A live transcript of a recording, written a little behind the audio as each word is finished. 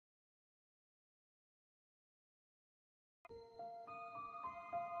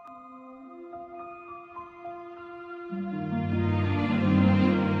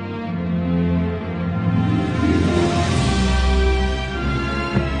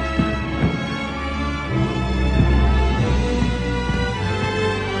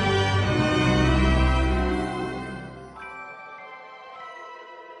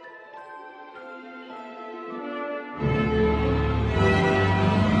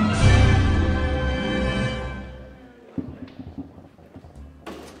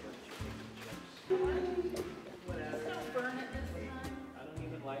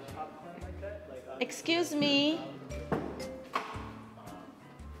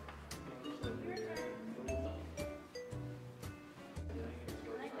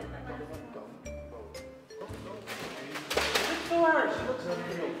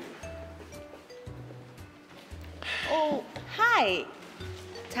Hi,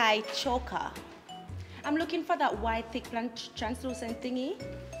 Thai choker. I'm looking for that white, thick, translucent thingy,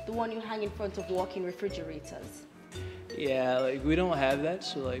 the one you hang in front of walk-in refrigerators. Yeah, like we don't have that,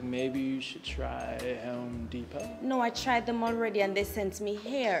 so like maybe you should try Home Depot. No, I tried them already and they sent me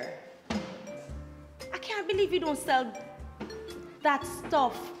here. I can't believe you don't sell that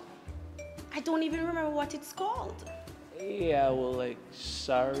stuff. I don't even remember what it's called. Yeah, well, like,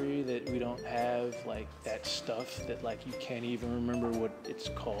 sorry that we don't have like that stuff that like you can't even remember what it's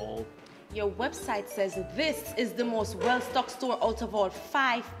called. Your website says this is the most well-stocked store out of all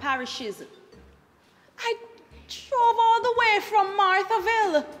 5 parishes. I drove all the way from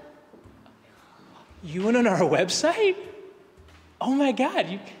Marthaville. You went on our website? Oh my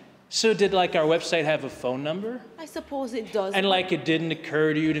God, so did like our website have a phone number? I suppose it does. And like it didn't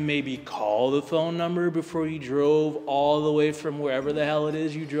occur to you to maybe call the phone number before you drove all the way from wherever the hell it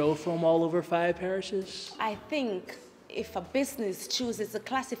is you drove from all over 5 parishes? I think if a business chooses to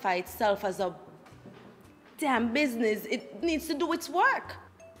classify itself as a damn business, it needs to do its work.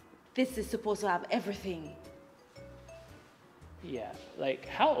 This is supposed to have everything. Yeah, like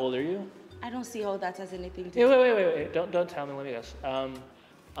how old are you? I don't see how that has anything to do. Wait, don't tell me, let me guess.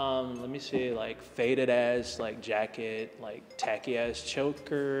 Let me see, like faded ass, like jacket, like tacky ass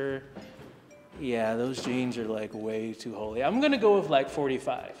choker. Yeah, those jeans are like way too holy. I'm gonna go with like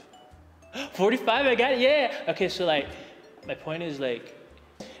 45. 45, I got it, yeah. Okay, so like, my point is like,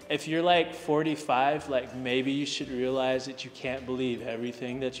 if you're like 45, like maybe you should realize that you can't believe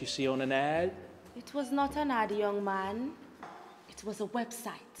everything that you see on an ad. It was not an ad, young man. It was a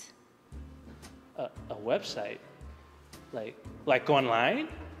website. A website? Like online?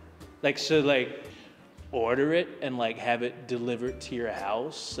 Like, so like, order it and like have it delivered to your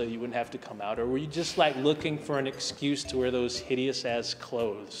house so you wouldn't have to come out? Or were you just like looking for an excuse to wear those hideous ass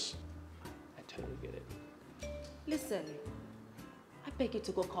clothes? I totally get it. Listen, I beg you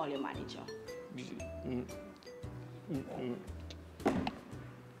to go call your manager.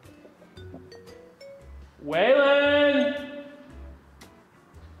 Waylon!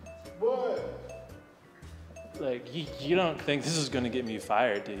 What? Like, you don't think this is gonna get me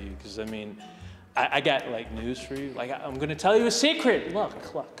fired, do you? Because I mean, I got like news for you. Like, I'm gonna tell you a secret. Look,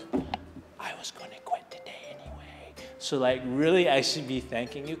 I was gonna quit today anyway. So like, really, I should be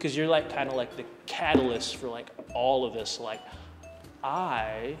thanking you because you're like kind of like the catalyst for like all of this. Like,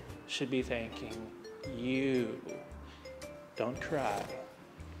 I should be thanking you. Don't cry.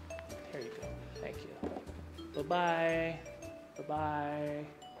 Here you go. Thank you. Bye-bye. Bye-bye.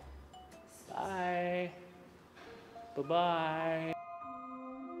 Bye. Bye-bye.